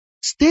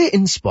Stay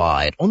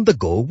inspired on the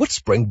go with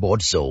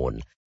Springboard Zone,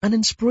 an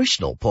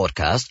inspirational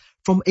podcast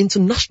from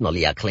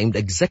internationally acclaimed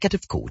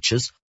executive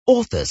coaches,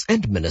 authors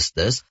and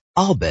ministers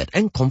Albert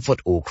and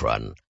Comfort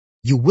Okran.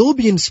 You will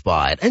be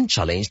inspired and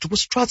challenged with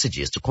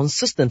strategies to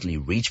consistently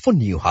reach for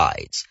new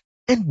heights.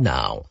 And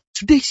now,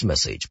 today's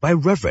message by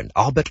Reverend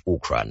Albert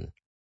Okran.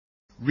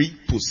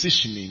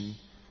 Repositioning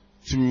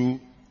through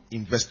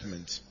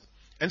investment.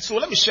 And so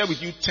let me share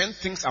with you 10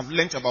 things I've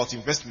learned about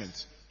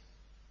investment.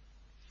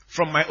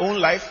 From my own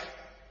life,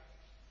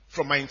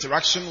 from my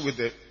interaction with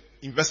the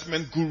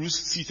investment gurus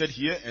seated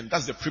here, and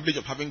that's the privilege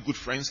of having good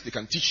friends. They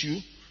can teach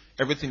you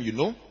everything you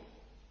know.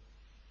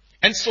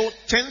 And so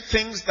 10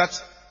 things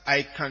that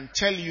I can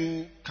tell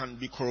you can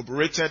be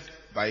corroborated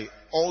by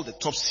all the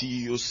top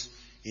CEOs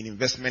in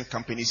investment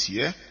companies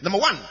here. Number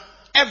one,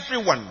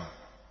 everyone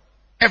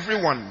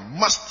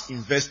must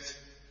invest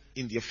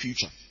in their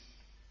future.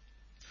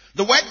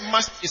 The word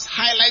must is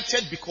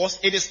highlighted because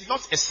it is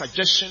not a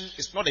suggestion,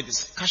 it's not a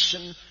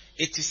discussion,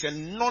 it is a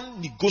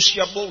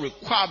non-negotiable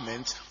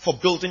requirement for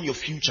building your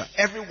future.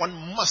 Everyone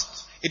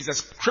must. It is a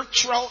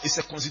scriptural, it's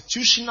a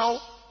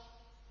constitutional,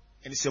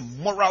 and it's a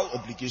moral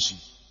obligation.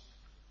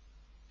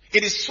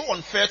 It is so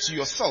unfair to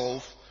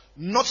yourself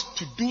not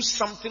to do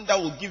something that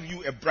will give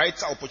you a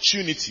brighter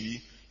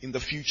opportunity in the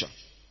future.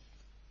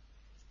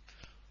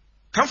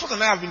 Comfort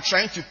and I have been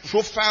trying to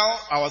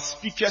profile our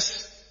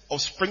speakers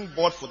of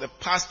Springboard for the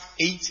past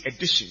 8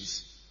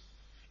 editions.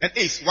 And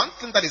it's one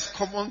thing that is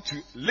common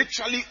to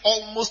literally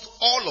almost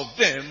all of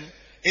them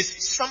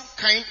is some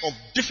kind of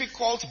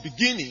difficult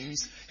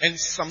beginnings and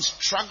some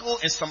struggle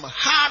and some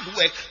hard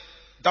work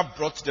that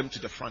brought them to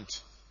the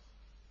front.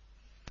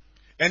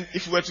 And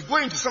if we were to go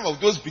into some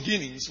of those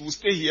beginnings, we'll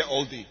stay here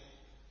all day.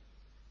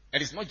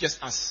 And it's not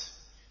just us.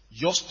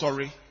 Your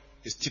story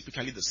is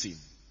typically the same.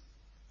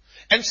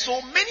 And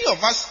so many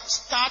of us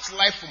start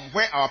life from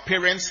where our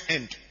parents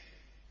end.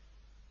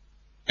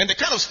 And the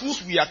kind of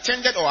schools we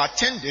attended or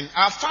attending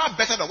are far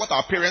better than what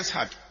our parents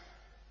had.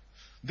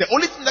 The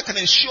only thing that can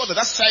ensure that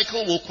that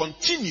cycle will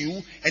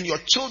continue and your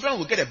children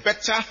will get a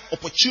better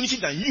opportunity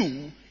than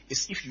you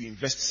is if you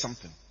invest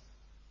something.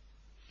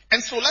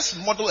 And so let's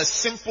model a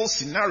simple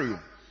scenario.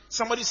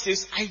 Somebody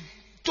says, I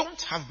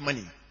don't have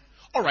money.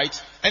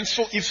 Alright. And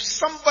so if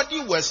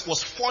somebody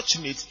was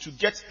fortunate to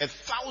get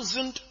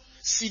 1,000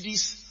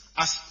 CDs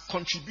as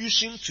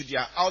contribution to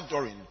their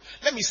outdooring.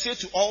 Let me say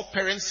to all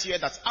parents here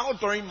that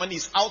outdooring money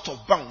is out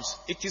of bounds.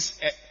 It is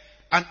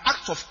an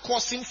act of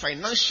causing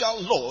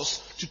financial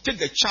loss to take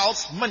the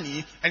child's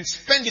money and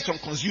spend it on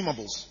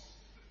consumables.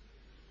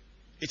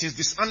 It is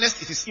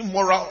dishonest, it is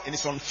immoral, and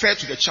it's unfair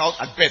to the child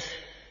at birth.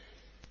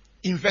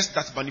 Invest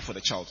that money for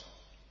the child.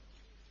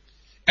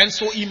 And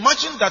so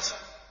imagine that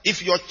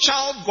if your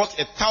child got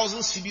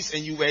 1,000 CDs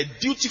and you were a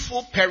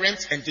dutiful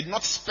parent and did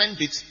not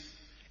spend it,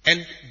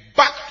 and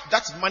back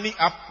that money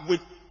up with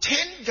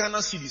 10 Ghana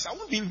cedis. I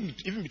won't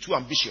even be too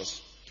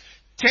ambitious.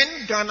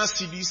 10 Ghana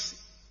cedis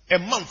a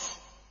month.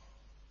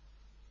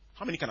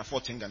 How many can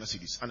afford 10 Ghana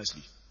cedis?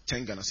 Honestly,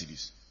 10 Ghana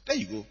cedis. There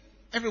you go.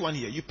 Everyone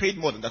here, you paid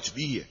more than that to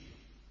be here.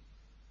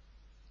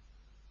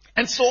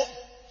 And so,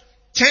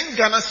 10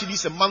 Ghana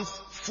cedis a month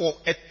for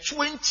a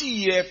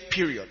 20-year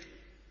period.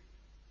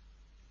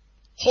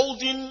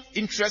 Holding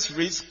interest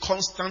rates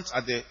constant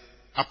at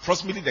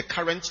approximately the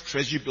current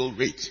treasury bill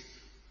rate.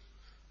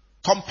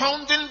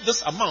 Compounding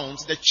this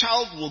amount, the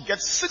child will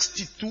get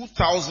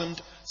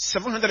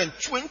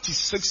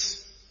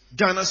 62,726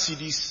 Ghana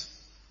cedis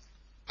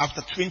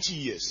after 20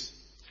 years.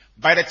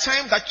 By the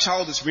time that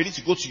child is ready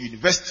to go to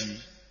university,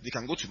 they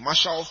can go to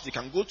Marshall's, they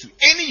can go to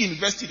any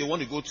university they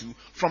want to go to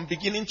from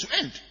beginning to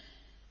end.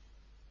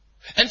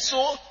 And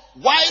so,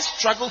 why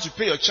struggle to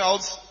pay your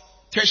child's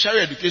tertiary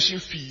education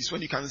fees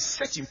when you can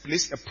set in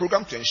place a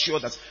program to ensure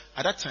that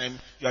at that time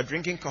you are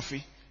drinking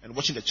coffee and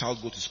watching the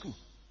child go to school?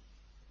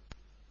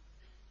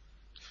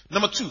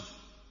 Number 2,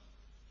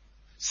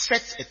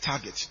 set a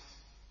target.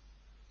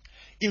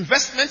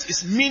 Investment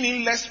is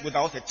meaningless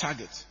without a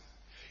target.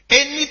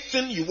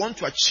 Anything you want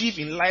to achieve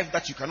in life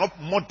that you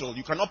cannot model,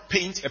 you cannot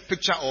paint a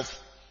picture of,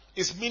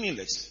 is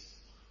meaningless.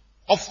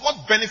 Of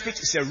what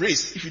benefit is a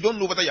race if you don't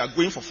know whether you are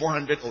going for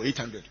 400 or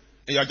 800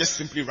 and you are just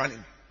simply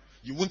running?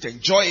 You won't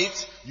enjoy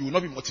it, you will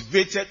not be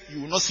motivated, you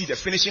will not see the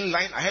finishing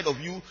line ahead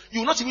of you, you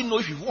will not even know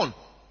if you've won.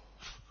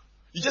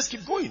 You just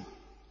keep going.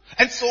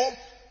 And so,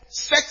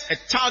 set a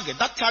target.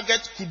 That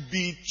target could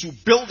be to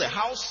build a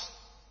house.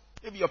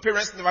 Maybe your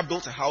parents never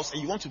built a house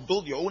and you want to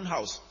build your own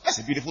house. That's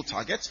a beautiful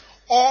target.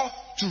 Or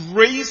to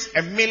raise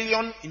 $1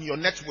 million in your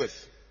net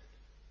worth.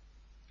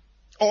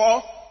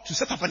 Or to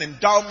set up an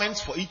endowment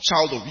for each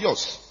child of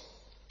yours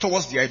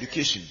towards their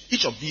education.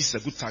 Each of these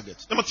is a good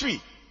target. Number 3,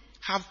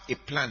 have a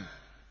plan.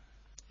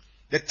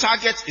 The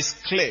target is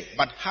clear,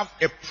 but have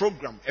a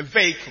program, a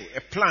vehicle,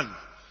 a plan.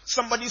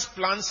 Somebody's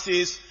plan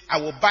says,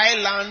 I will buy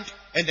land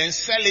and then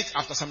sell it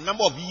after some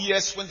number of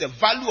years when the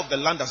value of the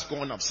land has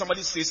gone up.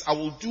 Somebody says, I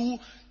will do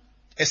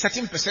a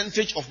certain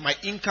percentage of my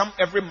income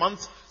every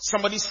month.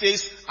 Somebody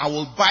says, I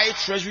will buy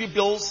treasury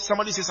bills.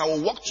 Somebody says, I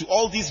will walk to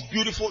all these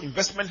beautiful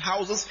investment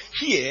houses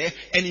here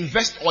and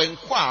invest or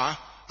inquire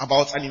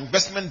about an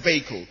investment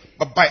vehicle.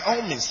 But by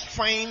all means,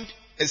 find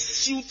a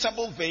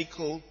suitable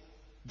vehicle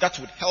that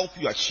would help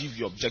you achieve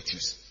your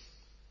objectives.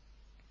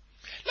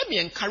 Let me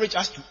encourage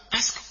us to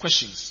ask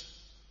questions.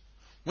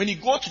 When you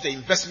go to the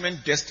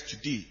investment desk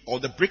today or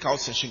the breakout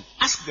session,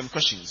 ask them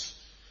questions.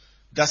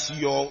 Does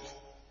your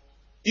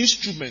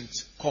instrument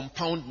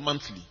compound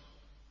monthly?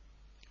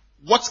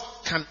 What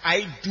can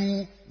I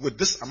do with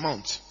this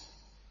amount?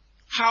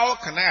 How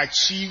can I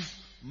achieve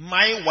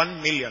my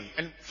 1 million?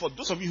 And for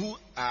those of you who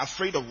are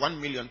afraid of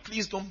 1 million,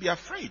 please don't be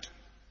afraid.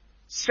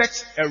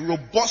 Set a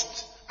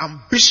robust,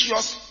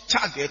 ambitious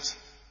target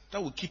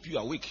that will keep you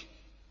awake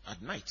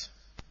at night.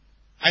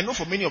 I know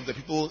for many of the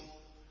people,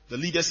 the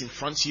leaders in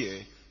front here,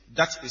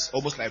 that is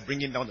almost like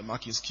bringing down the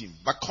marking scheme.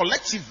 But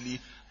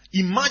collectively,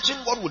 imagine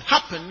what would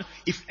happen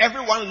if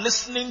everyone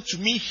listening to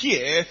me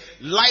here,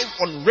 live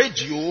on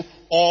radio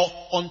or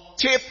on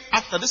tape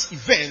after this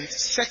event,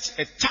 set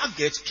a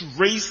target to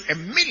raise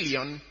 1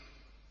 million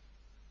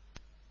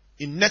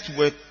in net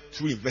worth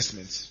through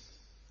investments.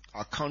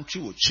 Our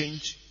country will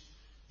change.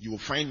 You will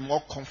find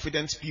more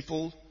confident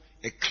people,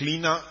 a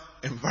cleaner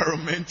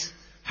environment,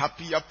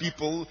 happier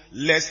people,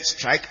 less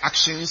strike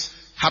actions,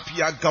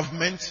 happier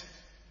government.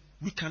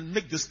 We can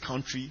make this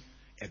country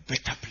a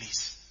better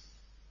place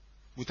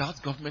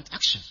without government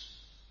action.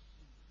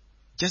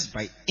 Just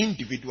by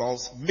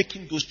individuals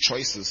making those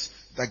choices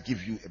that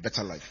give you a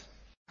better life.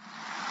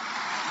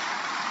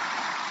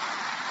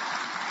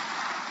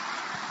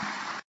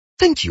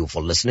 Thank you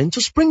for listening to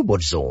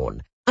Springboard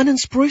Zone, an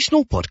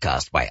inspirational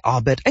podcast by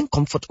Albert and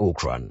Comfort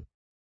Okran.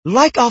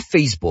 Like our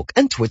Facebook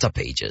and Twitter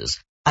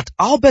pages at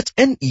Albert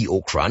N.E.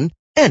 Okran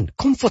and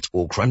Comfort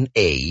Okran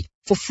A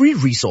for free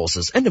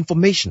resources and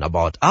information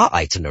about our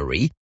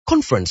itinerary,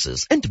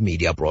 conferences, and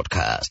media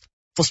broadcast.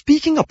 For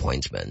speaking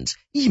appointments,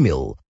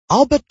 email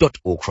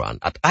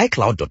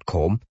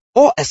albert.okran@icloud.com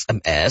or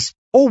SMS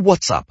or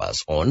WhatsApp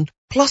us on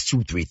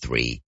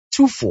 +233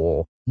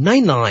 24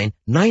 99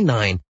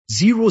 99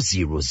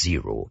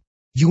 000.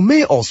 You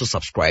may also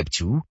subscribe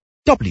to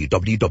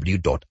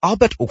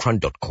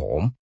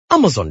www.albertokran.com,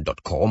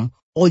 amazon.com,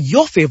 or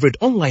your favorite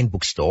online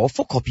bookstore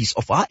for copies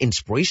of our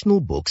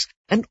inspirational books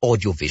and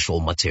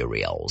audiovisual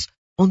materials.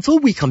 Until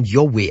we come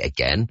your way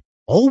again,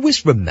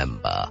 always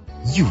remember,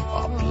 you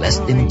are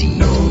blessed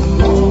indeed.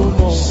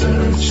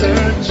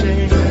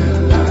 Searching